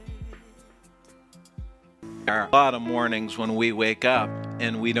There are a lot of mornings when we wake up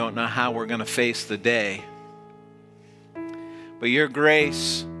and we don't know how we're going to face the day. But your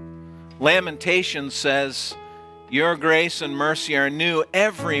grace, Lamentations says, your grace and mercy are new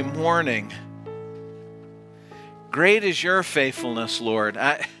every morning. Great is your faithfulness, Lord.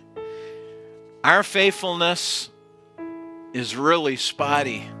 Our faithfulness is really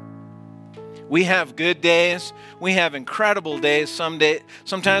spotty. We have good days. We have incredible days.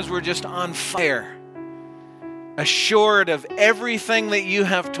 Sometimes we're just on fire, assured of everything that you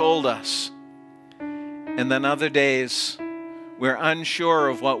have told us. And then other days, we're unsure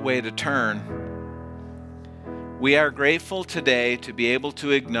of what way to turn. We are grateful today to be able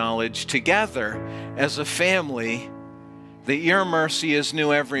to acknowledge together as a family that your mercy is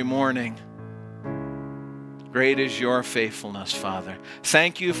new every morning. Great is your faithfulness, Father.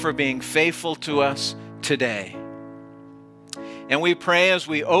 Thank you for being faithful to us today. And we pray as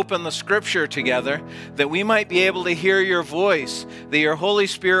we open the Scripture together that we might be able to hear your voice, that your Holy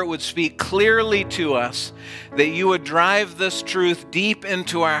Spirit would speak clearly to us, that you would drive this truth deep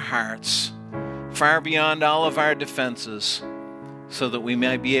into our hearts, far beyond all of our defenses, so that we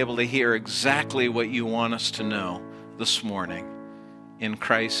might be able to hear exactly what you want us to know this morning. In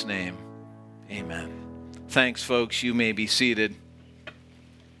Christ's name, amen. Thanks, folks. You may be seated.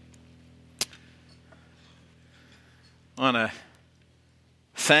 I want to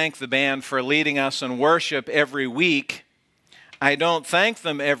thank the band for leading us in worship every week. I don't thank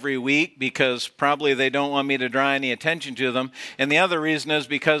them every week because probably they don't want me to draw any attention to them. And the other reason is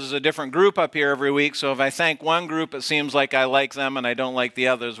because there's a different group up here every week. So if I thank one group, it seems like I like them and I don't like the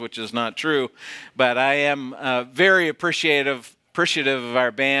others, which is not true. But I am very appreciative of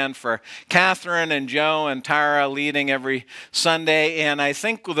our band, for Catherine and Joe and Tara leading every Sunday. And I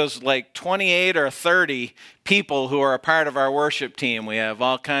think there's like 28 or 30 people who are a part of our worship team. We have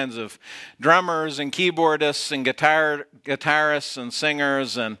all kinds of drummers and keyboardists and guitarists and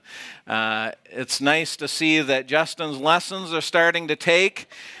singers. And it's nice to see that Justin's lessons are starting to take.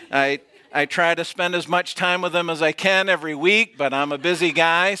 I try to spend as much time with him as I can every week, but I'm a busy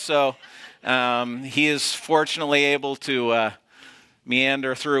guy, so he is fortunately able to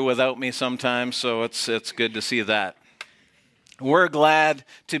meander through without me sometimes, so it's good to see that. We're glad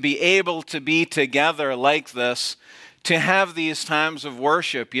to be able to be together like this, to have these times of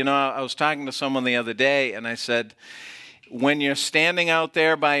worship. You know, I was talking to someone the other day, and I said, when you're standing out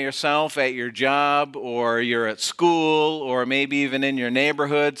there by yourself at your job, or you're at school, or maybe even in your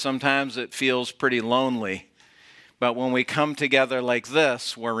neighborhood, sometimes it feels pretty lonely. But when we come together like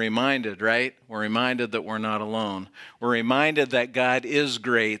this, we're reminded, right? We're reminded that we're not alone. We're reminded that God is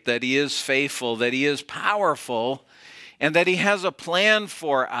great, that He is faithful, that He is powerful, and that He has a plan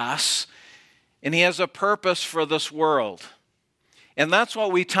for us, and He has a purpose for this world. And that's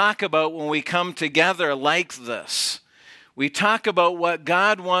what we talk about when we come together like this. We talk about what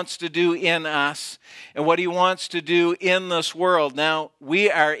God wants to do in us and what He wants to do in this world. Now,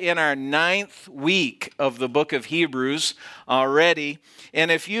 we are in our 9th week of the book of Hebrews already. And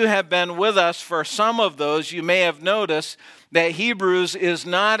if you have been with us for some of those, you may have noticed that Hebrews is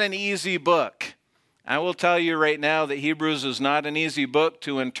not an easy book. I will tell you right now that Hebrews is not an easy book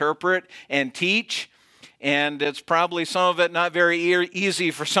to interpret and teach. And it's probably some of it not very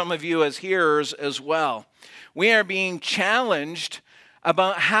easy for some of you as hearers as well. We are being challenged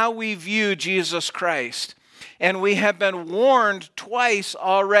about how we view Jesus Christ. And we have been warned twice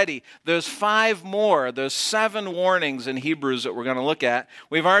already. There's 5 more. There's 7 warnings in Hebrews that we're going to look at.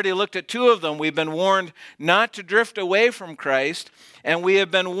 We've already looked at 2 of them. We've been warned not to drift away from Christ, and we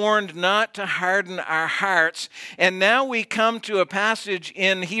have been warned not to harden our hearts. And now we come to a passage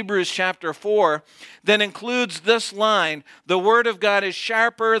in Hebrews chapter 4 that includes this line: the word of God is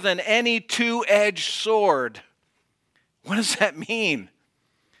sharper than any two-edged sword. What does that mean?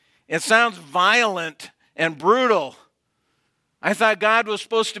 It sounds violent and brutal. I thought God was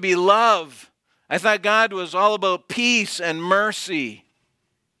supposed to be love. I thought God was all about peace and mercy.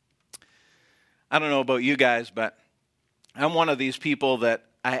 I don't know about you guys, but I'm one of these people that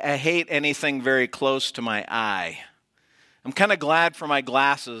I hate anything very close to my eye. I'm kind of glad for my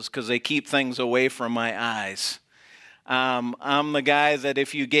glasses because they keep things away from my eyes. I'm the guy that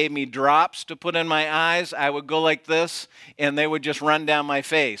if you gave me drops to put in my eyes, I would go like this and they would just run down my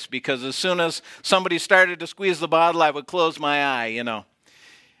face, because as soon as somebody started to squeeze the bottle, I would close my eye, you know.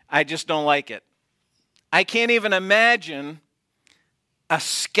 I just don't like it. I can't even imagine a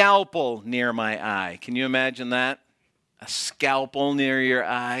scalpel near my eye. Can you imagine that? A scalpel near your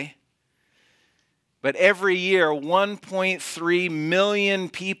eye? But every year, 1.3 million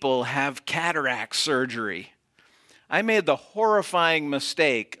people have cataract surgery. I made the horrifying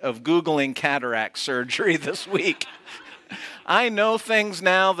mistake of Googling cataract surgery this week. I know things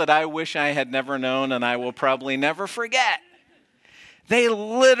now that I wish I had never known, and I will probably never forget. They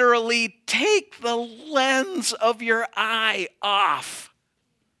literally take the lens of your eye off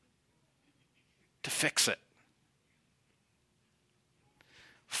to fix it.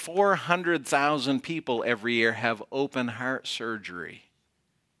 400,000 people every year have open heart surgery.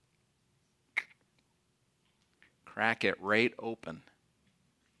 Crack it right open.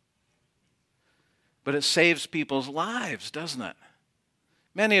 But it saves people's lives, doesn't it?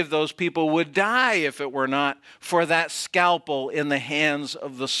 Many of those people would die if it were not for that scalpel in the hands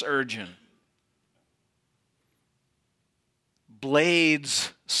of the surgeon.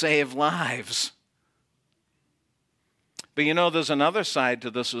 Blades save lives. But you know, there's another side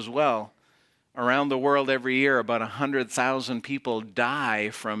to this as well. Around the world every year, about 100,000 people die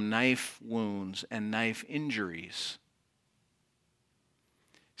from knife wounds and knife injuries.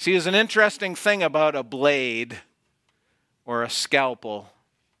 See, there's an interesting thing about a blade or a scalpel.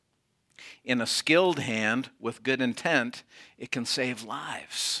 In a skilled hand with good intent, it can save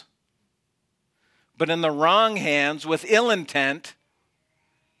lives. But in the wrong hands with ill intent,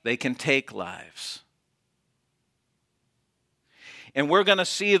 they can take lives. And we're going to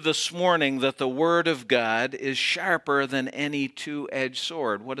see this morning that the Word of God is sharper than any two-edged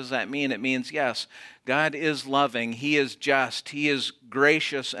sword. What does that mean? It means, yes, God is loving, He is just, He is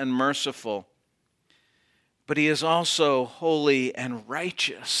gracious and merciful. But He is also holy and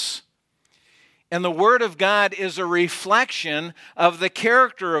righteous. And the Word of God is a reflection of the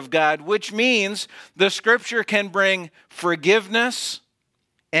character of God, which means the Scripture can bring forgiveness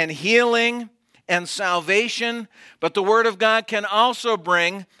and healing and salvation, but the Word of God can also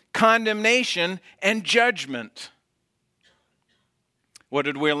bring condemnation and judgment. What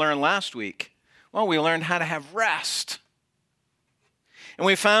did we learn last week? Well, we learned how to have rest. And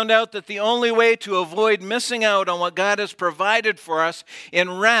we found out that the only way to avoid missing out on what God has provided for us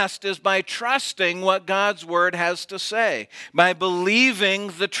in rest is by trusting what God's Word has to say, by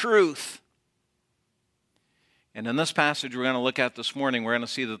believing the truth. And in this passage we're going to look at this morning, we're going to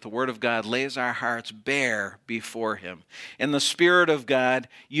see that the Word of God lays our hearts bare before Him. And the Spirit of God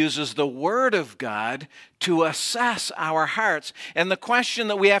uses the Word of God to assess our hearts. And the question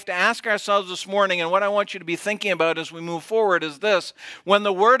that we have to ask ourselves this morning, and what I want you to be thinking about as we move forward, is this: when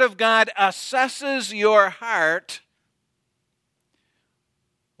the Word of God assesses your heart,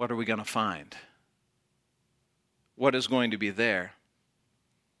 what are we going to find? What is going to be there?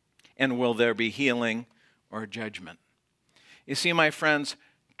 And will there be healing or judgment? You see, my friends,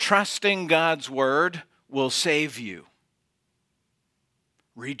 trusting God's Word will save you.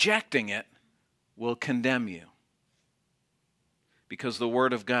 Rejecting it will condemn you. Because the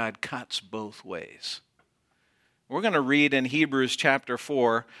Word of God cuts both ways. We're going to read in Hebrews chapter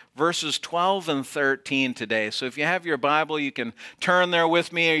 4, verses 12 and 13 today. So if you have your Bible, you can turn there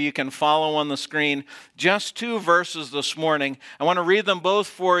with me, or you can follow on the screen. Just 2 verses this morning. I want to read them both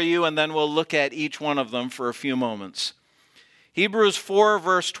for you, and then we'll look at each one of them for a few moments. Hebrews 4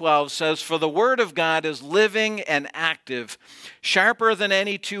 verse 12 says, "For the Word of God is living and active, sharper than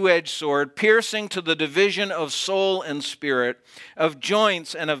any two-edged sword, piercing to the division of soul and spirit, of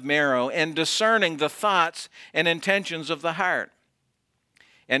joints and of marrow, and discerning the thoughts and intentions of the heart.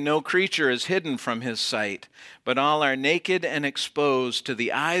 And no creature is hidden from His sight, but all are naked and exposed to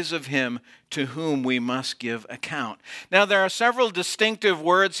the eyes of Him to whom we must give account." Now, there are several distinctive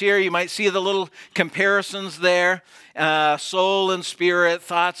words here. You might see the little comparisons there. Soul and spirit,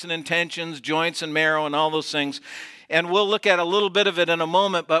 thoughts and intentions, joints and marrow, and all those things. And we'll look at a little bit of it in a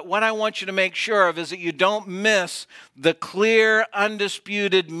moment. But what I want you to make sure of is that you don't miss the clear,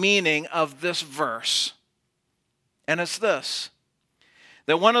 undisputed meaning of this verse. And it's this: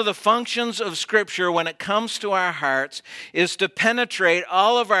 that one of the functions of Scripture when it comes to our hearts is to penetrate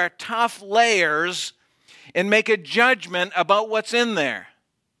all of our tough layers and make a judgment about what's in there.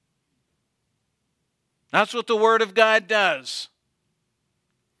 That's what the Word of God does.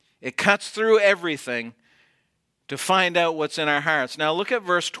 It cuts through everything to find out what's in our hearts. Now look at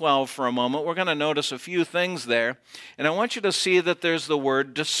verse 12 for a moment. We're going to notice a few things there. And I want you to see that there's the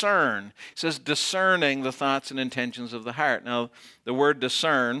word discern. It says discerning the thoughts and intentions of the heart. Now the word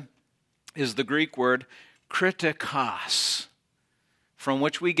discern is the Greek word kritikos, from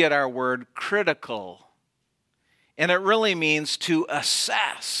which we get our word critical. And it really means to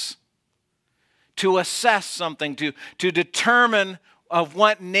assess. To assess something, to determine of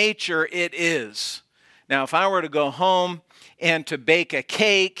what nature it is. Now, if I were to go home and to bake a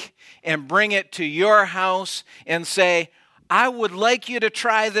cake and bring it to your house and say, "I would like you to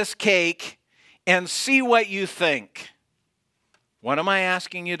try this cake and see what you think. What am I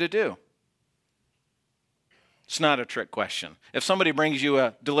asking you to do? It's not a trick question. If somebody brings you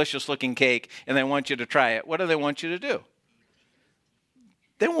a delicious looking cake and they want you to try it, what do they want you to do?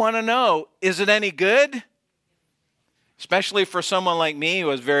 They want to know, is it any good? Especially for someone like me who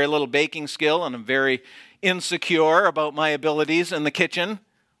has very little baking skill and I'm very insecure about my abilities in the kitchen.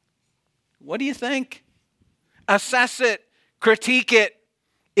 What do you think? Assess it, critique it.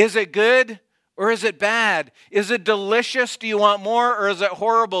 Is it good or is it bad? Is it delicious? Do you want more, or is it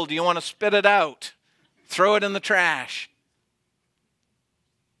horrible? Do you want to spit it out? Throw it in the trash?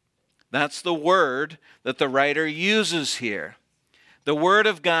 That's the word that the writer uses here. The Word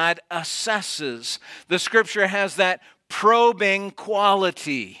of God assesses. The Scripture has that probing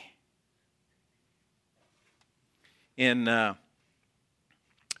quality. In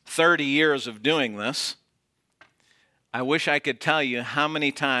 30 years of doing this, I wish I could tell you how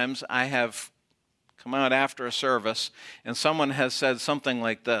many times I have come out after a service and someone has said something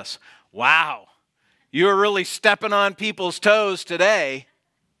like this: "Wow, you're really stepping on people's toes today."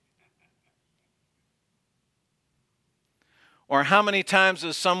 Or how many times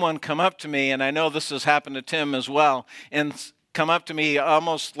has someone come up to me, and I know this has happened to Tim as well, and come up to me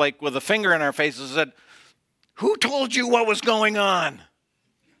almost like with a finger in our face and said, "Who told you what was going on?"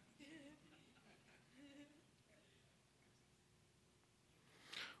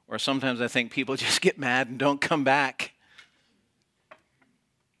 Or sometimes I think people just get mad and don't come back.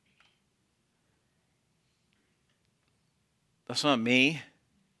 That's not me.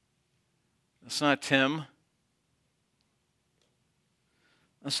 That's not Tim.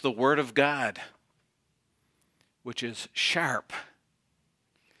 That's the Word of God, which is sharp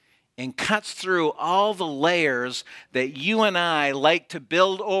and cuts through all the layers that you and I like to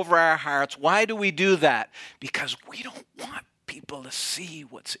build over our hearts. Why do we do that? Because we don't want people to see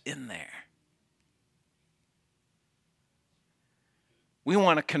what's in there. We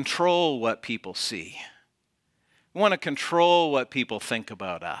want to control what people see. We want to control what people think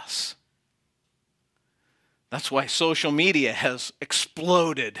about us. That's why social media has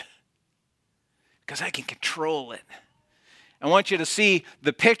exploded, because I can control it. I want you to see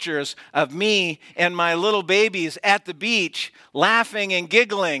the pictures of me and my little babies at the beach laughing and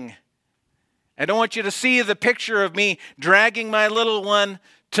giggling. I don't want you to see the picture of me dragging my little one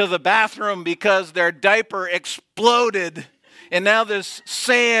to the bathroom because their diaper exploded and now there's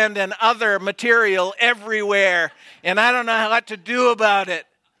sand and other material everywhere and I don't know what to do about it.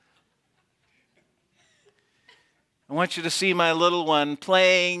 I want you to see my little one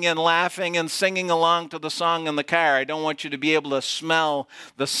playing and laughing and singing along to the song in the car. I don't want you to be able to smell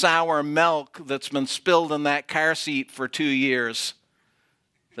the sour milk that's been spilled in that car seat for 2 years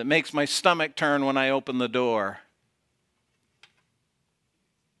that makes my stomach turn when I open the door.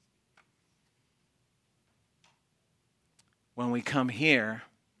 When we come here,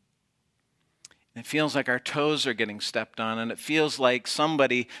 it feels like our toes are getting stepped on, and it feels like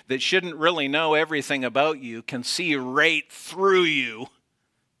somebody that shouldn't really know everything about you can see right through you.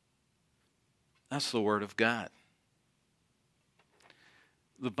 That's the Word of God.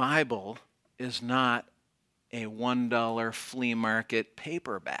 The Bible is not a $1 flea market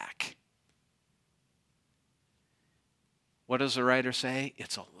paperback. What does the writer say?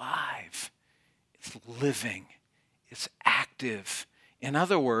 It's alive. It's living. It's active. In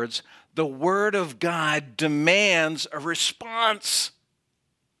other words, the Word of God demands a response.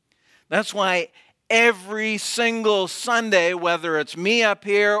 That's why every single Sunday, whether it's me up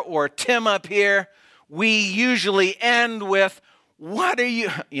here or Tim up here, we usually end with,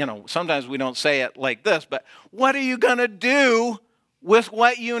 sometimes we don't say it like this, but what are you going to do with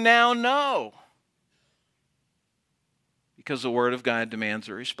what you now know? Because the Word of God demands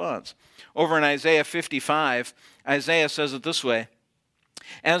a response. Over in Isaiah 55, Isaiah says it this way: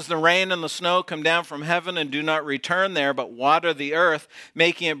 "As the rain and the snow come down from heaven and do not return there, but water the earth,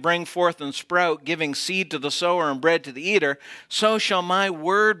 making it bring forth and sprout, giving seed to the sower and bread to the eater, so shall my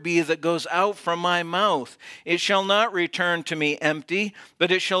word be that goes out from my mouth. It shall not return to me empty,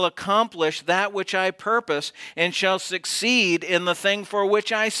 but it shall accomplish that which I purpose, and shall succeed in the thing for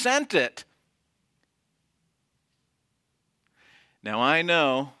which I sent it." Now I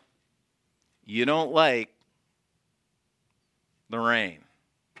know you don't like the rain.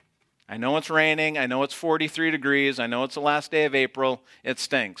 I know it's raining. I know it's 43 degrees. I know it's the last day of April. It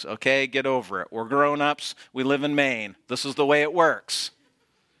stinks, okay? Get over it. We're grown-ups. We live in Maine. This is the way it works.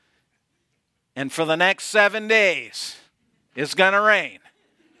 And for the next 7 days, it's going to rain.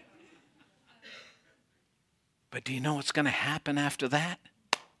 But do you know what's going to happen after that?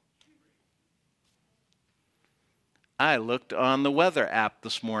 I looked on the weather app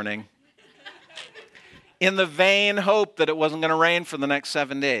this morning. in the vain hope that it wasn't going to rain for the next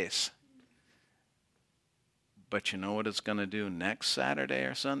 7 days. But you know what it's going to do next Saturday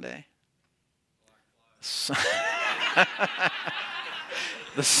or Sunday?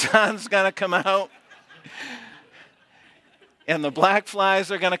 The sun's going to come out. And the black flies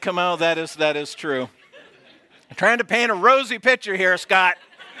are going to come out. That is true. I'm trying to paint a rosy picture here, Scott.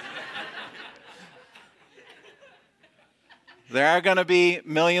 There are going to be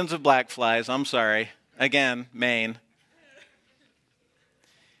millions of black flies. I'm sorry. Again, Maine.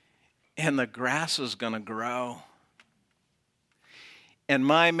 And the grass is going to grow. And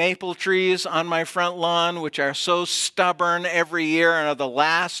my maple trees on my front lawn, which are so stubborn every year and are the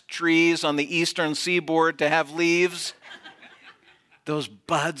last trees on the eastern seaboard to have leaves, those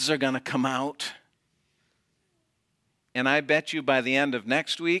buds are going to come out. And I bet you by the end of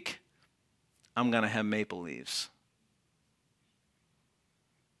next week, I'm going to have maple leaves.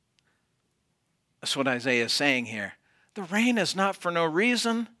 That's what Isaiah is saying here. The rain is not for no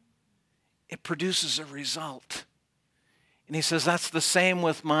reason. It produces a result. And he says, that's the same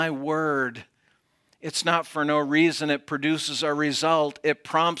with my word. It's not for no reason. It produces a result. It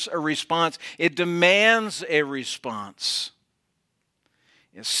prompts a response. It demands a response.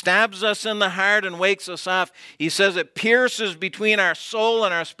 It stabs us in the heart and wakes us up. He says it pierces between our soul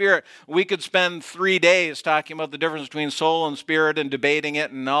and our spirit. We could spend 3 days talking about the difference between soul and spirit and debating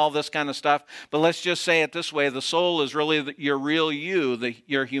it and all this kind of stuff. But let's just say it this way. The soul is really your real you,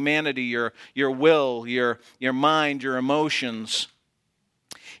 your humanity, your will, your mind, your emotions.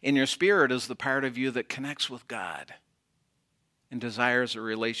 And your spirit is the part of you that connects with God and desires a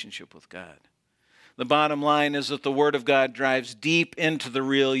relationship with God. The bottom line is that the Word of God drives deep into the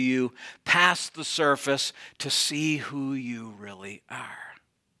real you, past the surface, to see who you really are.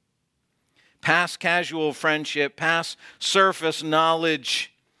 Past casual friendship, past surface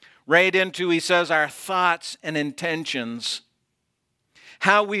knowledge, right into, he says, our thoughts and intentions.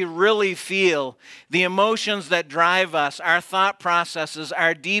 How we really feel, the emotions that drive us, our thought processes,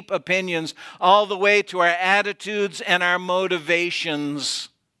 our deep opinions, all the way to our attitudes and our motivations.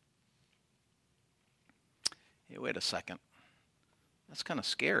 Hey, wait a second. That's kind of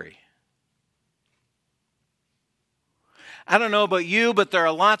scary. I don't know about you, but there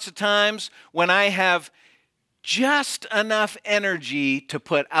are lots of times when I have just enough energy to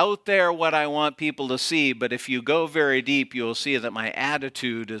put out there what I want people to see, but if you go very deep, you'll see that my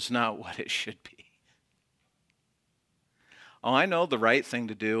attitude is not what it should be. Oh, I know the right thing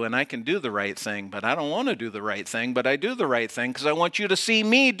to do, and I can do the right thing, but I don't want to do the right thing, but I do the right thing because I want you to see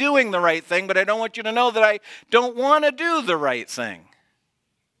me doing the right thing, but I don't want you to know that I don't want to do the right thing.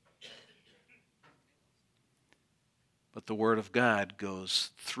 But the Word of God goes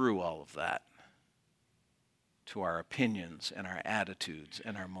through all of that to our opinions and our attitudes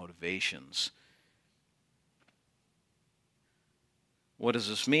and our motivations. What does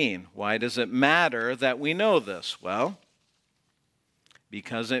this mean? Why does it matter that we know this? Well,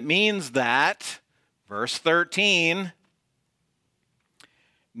 because it means that, verse 13,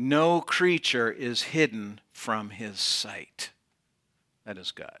 no creature is hidden from his sight. That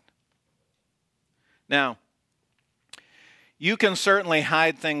is God. Now, you can certainly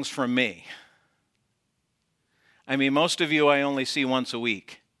hide things from me. I mean, most of you I only see once a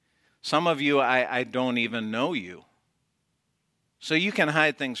week. Some of you, I don't even know you. So you can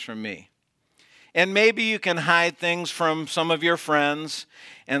hide things from me. And maybe you can hide things from some of your friends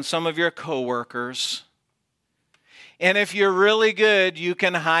and some of your coworkers. And if you're really good, you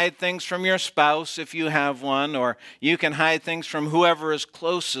can hide things from your spouse if you have one, or you can hide things from whoever is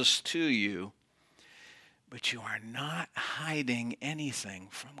closest to you. But you are not hiding anything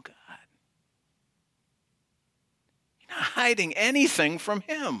from God. You're not hiding anything from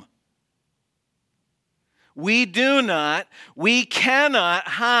Him. We cannot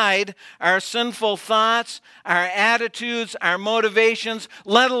hide our sinful thoughts, our attitudes, our motivations,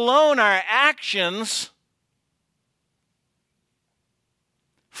 let alone our actions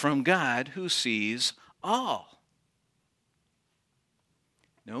from God who sees all.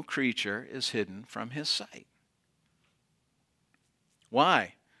 No creature is hidden from His sight.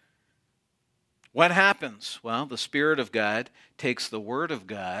 Why? What happens? Well, the Spirit of God takes the Word of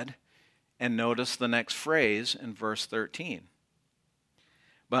God. And notice the next phrase in verse 13.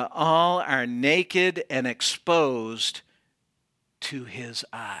 But all are naked and exposed to His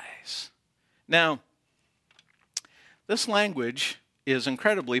eyes. Now, this language is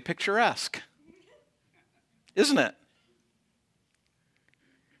incredibly picturesque, isn't it?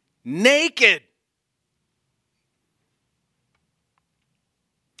 Naked.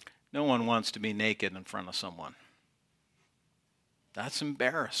 No one wants to be naked in front of someone. That's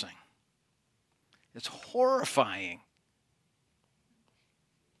embarrassing. It's horrifying.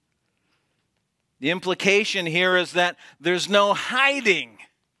 The implication here is that there's no hiding.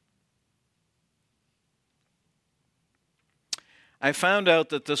 I found out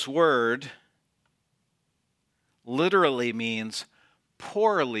that this word literally means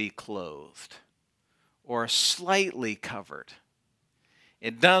poorly clothed or slightly covered.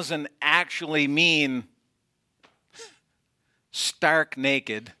 It doesn't actually mean stark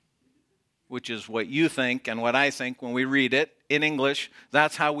naked, which is what you think and what I think when we read it in English.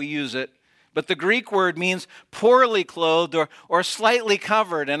 That's how we use it. But the Greek word means poorly clothed or slightly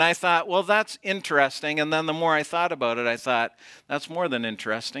covered. And I thought, well, that's interesting. And then the more I thought about it, I thought, that's more than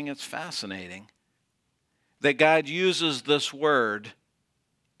interesting. It's fascinating that God uses this word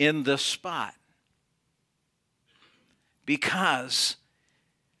in this spot. Because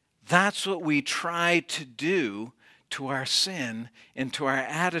that's what we try to do to our sin and to our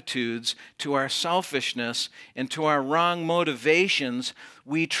attitudes, to our selfishness and to our wrong motivations.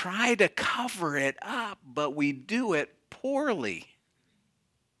 We try to cover it up, but we do it poorly.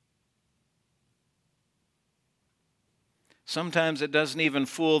 Sometimes it doesn't even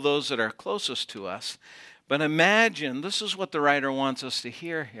fool those that are closest to us. But imagine, this is what the writer wants us to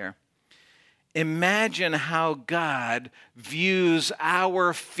hear here. Imagine how God views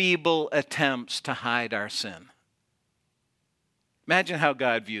our feeble attempts to hide our sin. Imagine how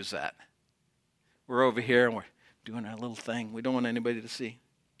God views that. We're over here and we're doing our little thing. We don't want anybody to see.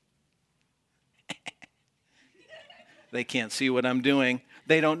 They can't see what I'm doing.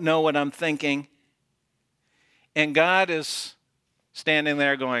 They don't know what I'm thinking. And God is standing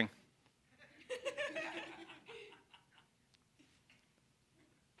there going,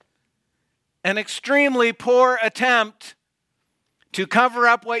 an extremely poor attempt to cover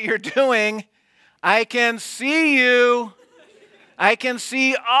up what you're doing. I can see you. I can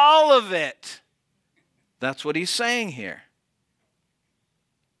see all of it. That's what he's saying here.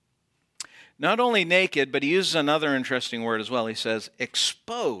 Not only naked, but he uses another interesting word as well. He says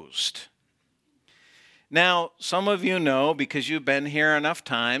exposed. Now, some of you know, because you've been here enough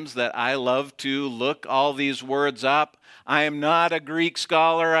times, that I love to look all these words up. I am not a Greek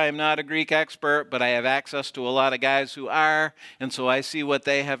scholar. I am not a Greek expert, but I have access to a lot of guys who are, and so I see what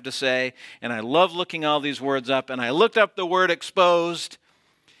they have to say, and I love looking all these words up, and I looked up the word exposed,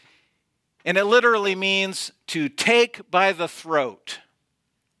 and it literally means to take by the throat.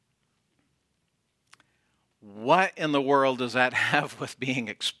 What in the world does that have with being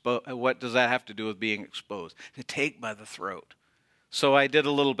exposed? What does that have to do with being exposed? To take by the throat. So I did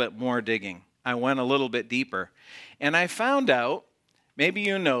a little bit more digging. I went a little bit deeper. And I found out, maybe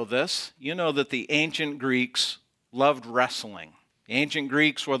you know this, you know that the ancient Greeks loved wrestling. The ancient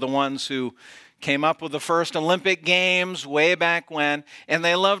Greeks were the ones who came up with the first Olympic Games way back when, and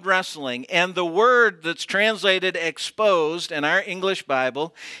they loved wrestling. And the word that's translated exposed in our English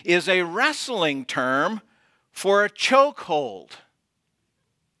Bible is a wrestling term for a chokehold.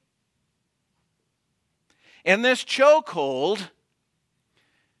 In this chokehold,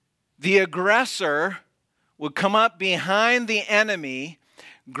 the aggressor would come up behind the enemy,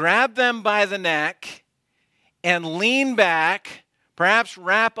 grab them by the neck, and lean back, perhaps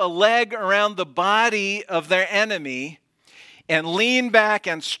wrap a leg around the body of their enemy, and lean back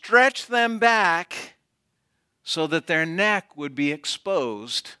and stretch them back so that their neck would be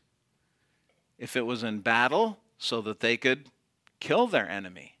exposed if it was in battle, so that they could kill their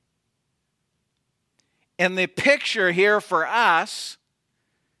enemy. And the picture here for us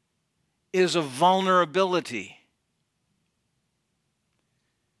is of vulnerability.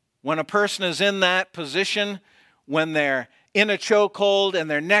 When a person is in that position, when they're in a chokehold and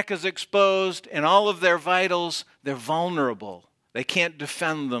their neck is exposed and all of their vitals, they're vulnerable. They can't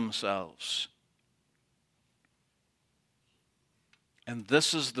defend themselves. And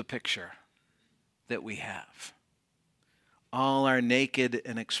this is the picture that we have. All are naked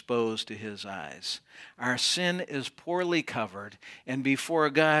and exposed to his eyes. Our sin is poorly covered, and before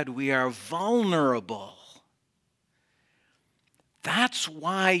God we are vulnerable. That's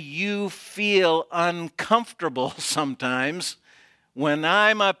why you feel uncomfortable sometimes when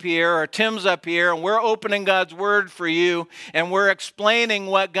I'm up here or Tim's up here and we're opening God's Word for you and we're explaining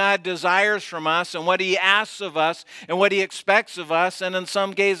what God desires from us and what He asks of us and what He expects of us and in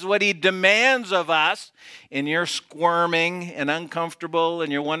some cases what He demands of us, and you're squirming and uncomfortable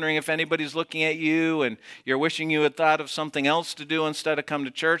and you're wondering if anybody's looking at you and you're wishing you had thought of something else to do instead of come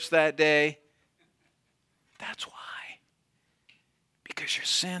to church that day. That's why. Because your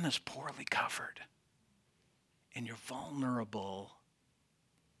sin is poorly covered and you're vulnerable.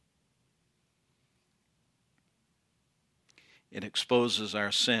 It exposes our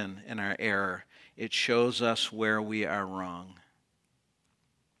sin and our error. It shows us where we are wrong.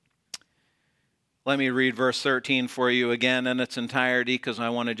 Let me read verse 13 for you again in its entirety, because I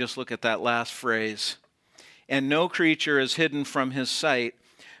want to just look at that last phrase. And no creature is hidden from his sight,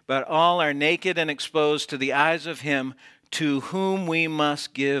 but all are naked and exposed to the eyes of him to whom we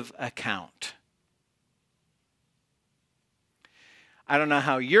must give account. I don't know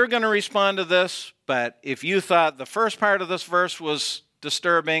how you're going to respond to this, but if you thought the first part of this verse was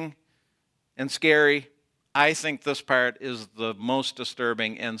disturbing and scary, I think this part is the most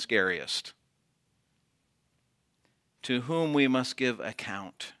disturbing and scariest. To whom we must give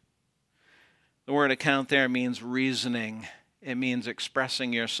account. The word account there means reasoning. It means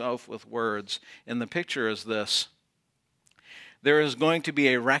expressing yourself with words. And the picture is this. There is going to be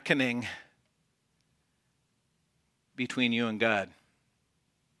a reckoning between you and God.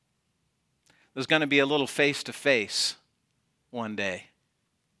 There's going to be a little face-to-face one day.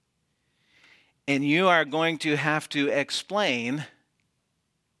 And you are going to have to explain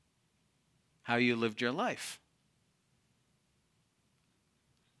how you lived your life.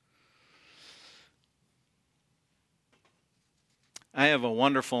 I have a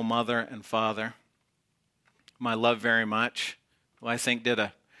wonderful mother and father whom I love very much, who I think did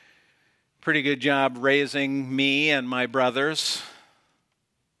a pretty good job raising me and my brothers,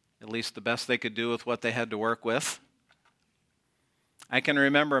 at least the best they could do with what they had to work with. I can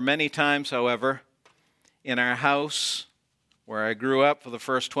remember many times, however, in our house where I grew up for the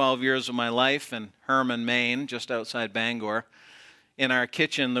first 12 years of my life in Herman, Maine, just outside Bangor, in our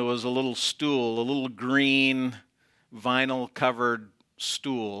kitchen there was a little stool, a little green vinyl-covered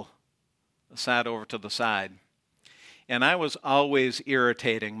stool that sat over to the side. And I was always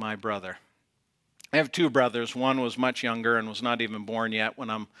irritating my brother. I have two brothers. One was much younger and was not even born yet when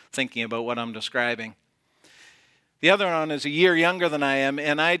I'm thinking about what I'm describing. The other one is a year younger than I am,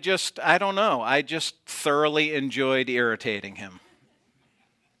 and I just thoroughly enjoyed irritating him.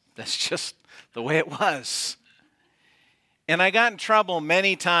 That's just the way it was. And I got in trouble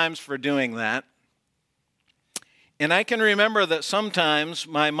many times for doing that. And I can remember that sometimes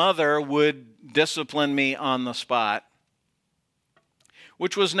my mother would discipline me on the spot,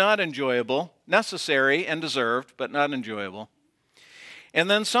 which was not enjoyable, necessary and deserved, but not enjoyable. And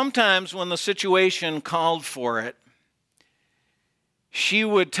then sometimes when the situation called for it, she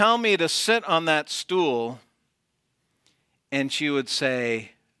would tell me to sit on that stool, and she would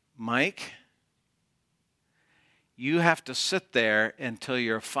say, "Mike, you have to sit there until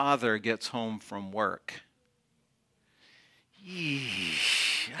your father gets home from work."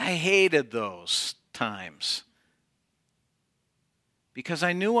 I hated those times because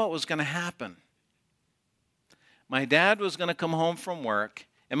I knew what was going to happen. My dad was going to come home from work,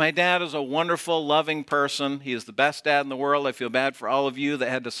 and my dad is a wonderful, loving person. He is the best dad in the world. I feel bad for all of you that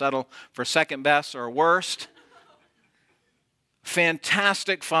had to settle for second best or worst.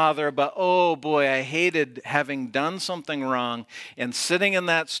 Fantastic father, but oh boy, I hated having done something wrong and sitting in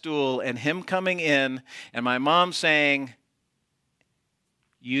that stool and him coming in and my mom saying,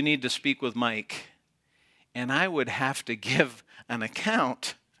 "You need to speak with Mike." And I would have to give an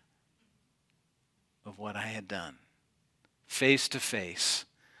account of what I had done, face to face,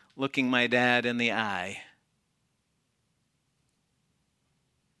 looking my dad in the eye.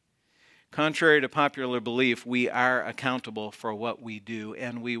 Contrary to popular belief, we are accountable for what we do,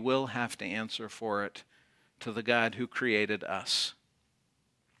 and we will have to answer for it to the God who created us.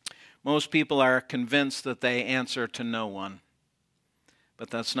 Most people are convinced that they answer to no one. But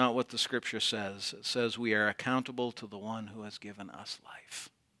that's not what the Scripture says. It says we are accountable to the one who has given us life.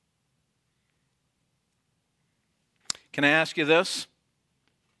 Can I ask you this?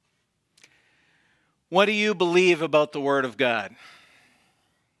 What do you believe about the Word of God?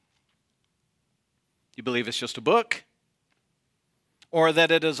 You believe it's just a book? Or that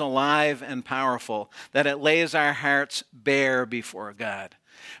it is alive and powerful, that it lays our hearts bare before God?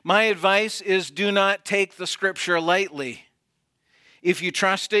 My advice is do not take the Scripture lightly. If you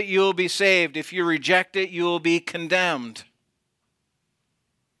trust it, you will be saved. If you reject it, you will be condemned.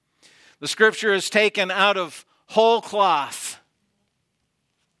 The Scripture is taken out of whole cloth.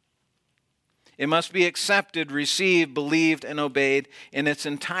 It must be accepted, received, believed, and obeyed in its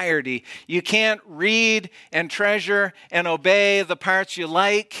entirety. You can't read and treasure and obey the parts you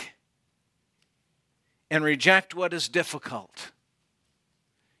like and reject what is difficult.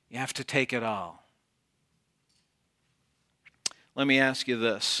 You have to take it all. Let me ask you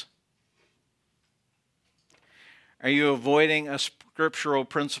this. Are you avoiding a scriptural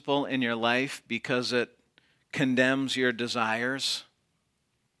principle in your life because it condemns your desires?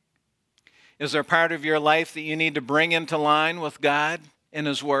 Is there part of your life that you need to bring into line with God and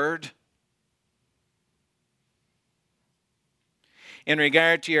His Word? in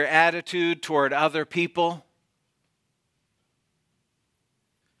regard to your attitude toward other people,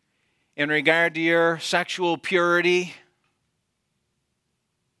 in regard to your sexual purity,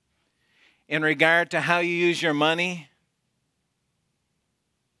 in regard to how you use your money,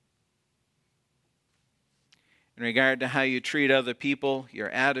 in regard to how you treat other people, your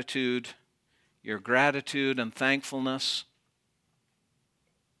attitude, your gratitude and thankfulness.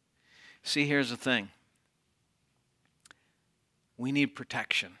 See, here's the thing. We need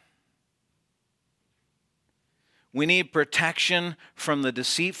protection. We need protection from the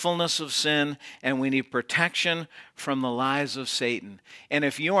deceitfulness of sin, and we need protection from the lies of Satan. And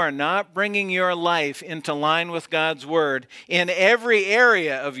if you are not bringing your life into line with God's Word in every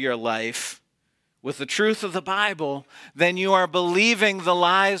area of your life, with the truth of the Bible, then you are believing the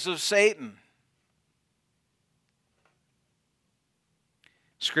lies of Satan.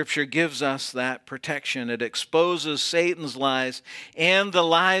 Scripture gives us that protection. It exposes Satan's lies and the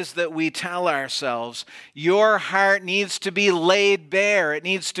lies that we tell ourselves. Your heart needs to be laid bare. It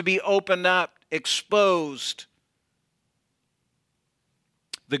needs to be opened up, exposed.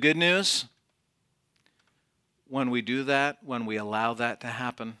 The good news, when we do that, when we allow that to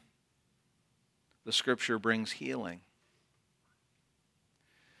happen, the Scripture brings healing.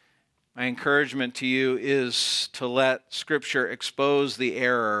 My encouragement to you is to let Scripture expose the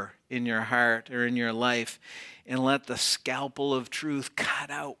error in your heart or in your life, and let the scalpel of truth cut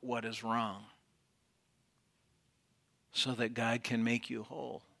out what is wrong so that God can make you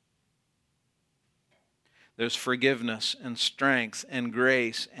whole. There's forgiveness and strength and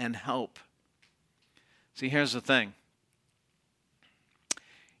grace and help. See, here's the thing.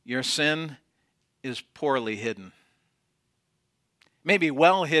 Your sin is poorly hidden. Maybe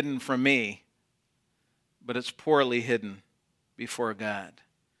well hidden from me, but it's poorly hidden before God.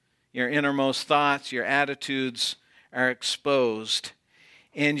 Your innermost thoughts, your attitudes are exposed,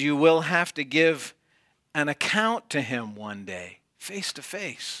 and you will have to give an account to Him one day, face to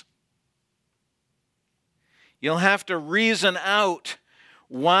face. You'll have to reason out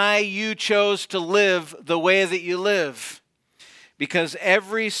why you chose to live the way that you live, because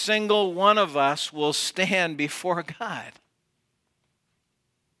every single one of us will stand before God.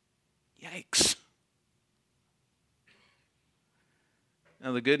 Yikes.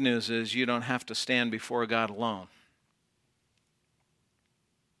 Now, the good news is you don't have to stand before God alone.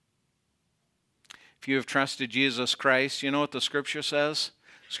 If you have trusted Jesus Christ, you know what the Scripture says?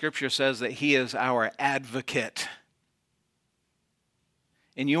 Scripture says that He is our advocate.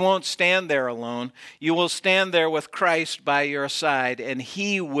 And you won't stand there alone. You will stand there with Christ by your side, and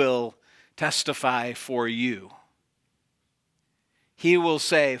He will testify for you. He will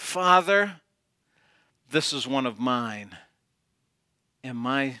say, Father, this is one of mine, and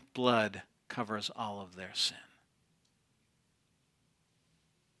my blood covers all of their sin.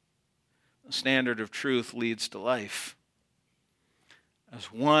 The standard of truth leads to life.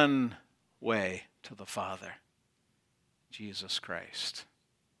 There's one way to the Father, Jesus Christ.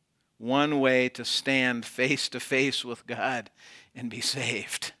 One way to stand face to face with God and be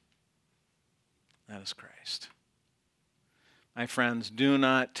saved. That is Christ. My friends, do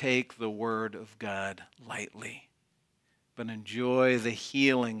not take the Word of God lightly, but enjoy the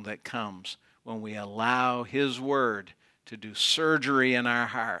healing that comes when we allow His Word to do surgery in our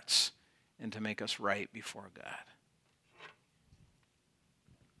hearts and to make us right before God.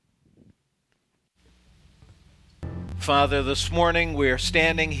 Father, this morning we are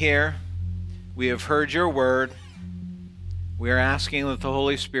standing here. We have heard your word. We are asking that the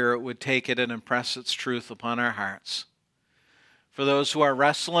Holy Spirit would take it and impress its truth upon our hearts. For those who are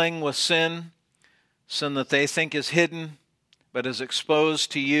wrestling with sin that they think is hidden but is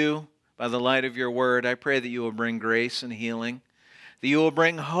exposed to you by the light of your word, I pray that you will bring grace and healing, that you will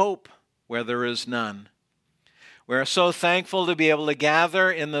bring hope where there is none. We are so thankful to be able to gather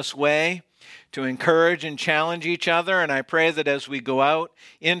in this way, to encourage and challenge each other. And I pray that as we go out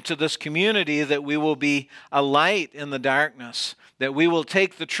into this community, that we will be a light in the darkness, that we will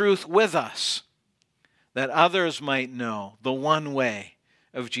take the truth with us, that others might know the one way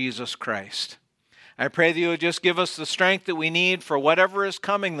of Jesus Christ. I pray that you would just give us the strength that we need for whatever is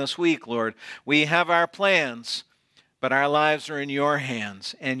coming this week, Lord. We have our plans, but our lives are in your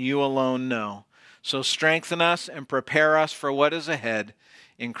hands, and you alone know. So strengthen us and prepare us for what is ahead.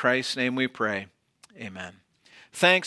 In Christ's name we pray. Amen. Thanks.